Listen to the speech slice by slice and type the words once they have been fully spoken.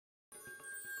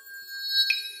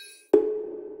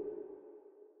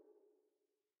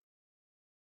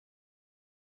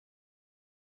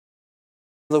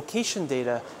Location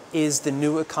data is the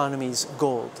new economy's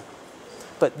gold.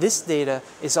 But this data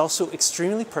is also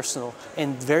extremely personal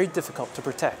and very difficult to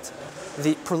protect.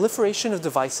 The proliferation of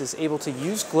devices able to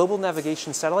use global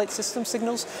navigation satellite system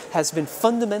signals has been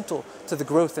fundamental to the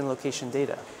growth in location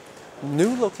data.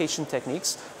 New location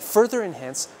techniques further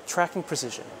enhance tracking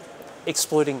precision.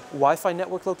 Exploiting Wi-Fi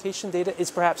network location data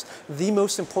is perhaps the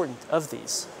most important of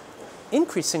these.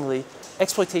 Increasingly,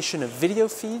 exploitation of video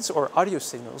feeds or audio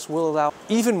signals will allow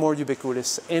even more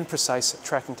ubiquitous and precise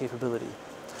tracking capability.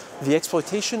 The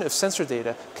exploitation of sensor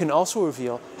data can also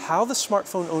reveal how the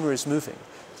smartphone owner is moving.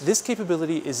 This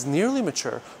capability is nearly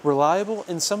mature, reliable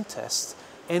in some tests,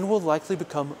 and will likely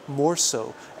become more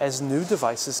so as new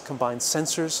devices combine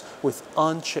sensors with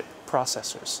on-chip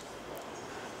processors.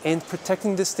 And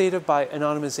protecting this data by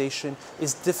anonymization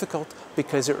is difficult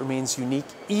because it remains unique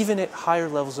even at higher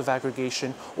levels of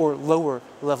aggregation or lower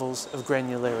levels of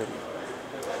granularity.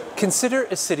 Consider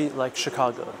a city like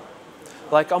Chicago.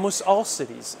 Like almost all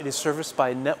cities, it is serviced by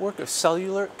a network of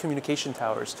cellular communication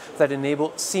towers that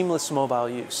enable seamless mobile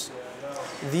use.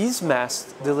 These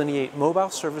masts delineate mobile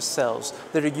service cells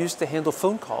that are used to handle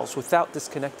phone calls without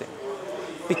disconnecting.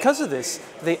 Because of this,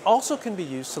 they also can be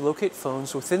used to locate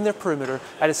phones within their perimeter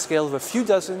at a scale of a few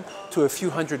dozen to a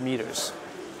few hundred meters.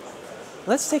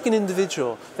 Let's take an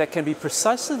individual that can be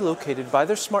precisely located by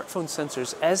their smartphone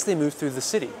sensors as they move through the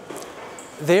city.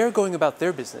 They are going about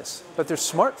their business, but their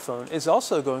smartphone is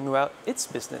also going about its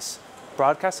business,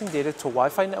 broadcasting data to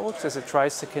Wi-Fi networks as it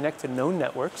tries to connect to known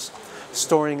networks,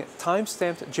 storing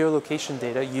time-stamped geolocation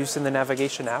data used in the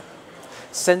navigation app,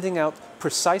 sending out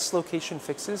precise location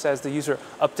fixes as the user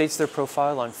updates their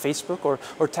profile on Facebook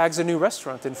or tags a new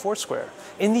restaurant in Foursquare.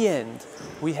 In the end,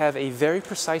 we have a very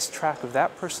precise track of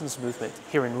that person's movement,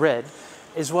 here in red,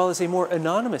 as well as a more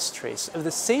anonymous trace of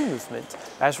the same movement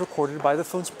as recorded by the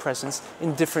phone's presence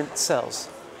in different cells.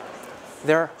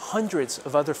 There are hundreds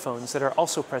of other phones that are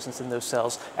also present in those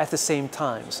cells at the same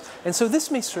times, and so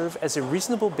this may serve as a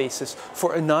reasonable basis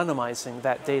for anonymizing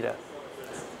that data.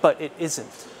 But it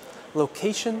isn't.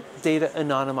 Location data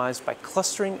anonymized by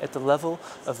clustering at the level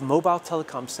of mobile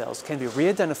telecom cells can be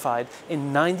re-identified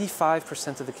in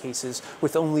 95% of the cases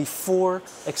with only 4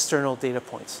 external data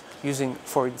points, using,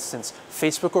 for instance,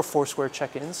 Facebook or Foursquare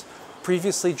check-ins,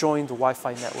 previously joined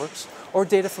Wi-Fi networks, or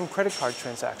data from credit card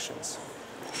transactions.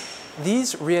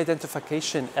 These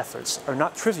re-identification efforts are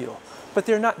not trivial, but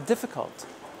they're not difficult,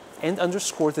 and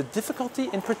underscore the difficulty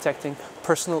in protecting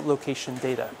personal location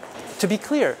data. To be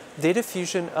clear, data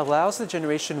fusion allows the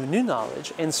generation of new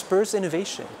knowledge and spurs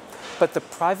innovation, but the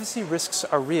privacy risks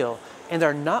are real and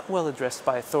are not well addressed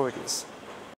by authorities.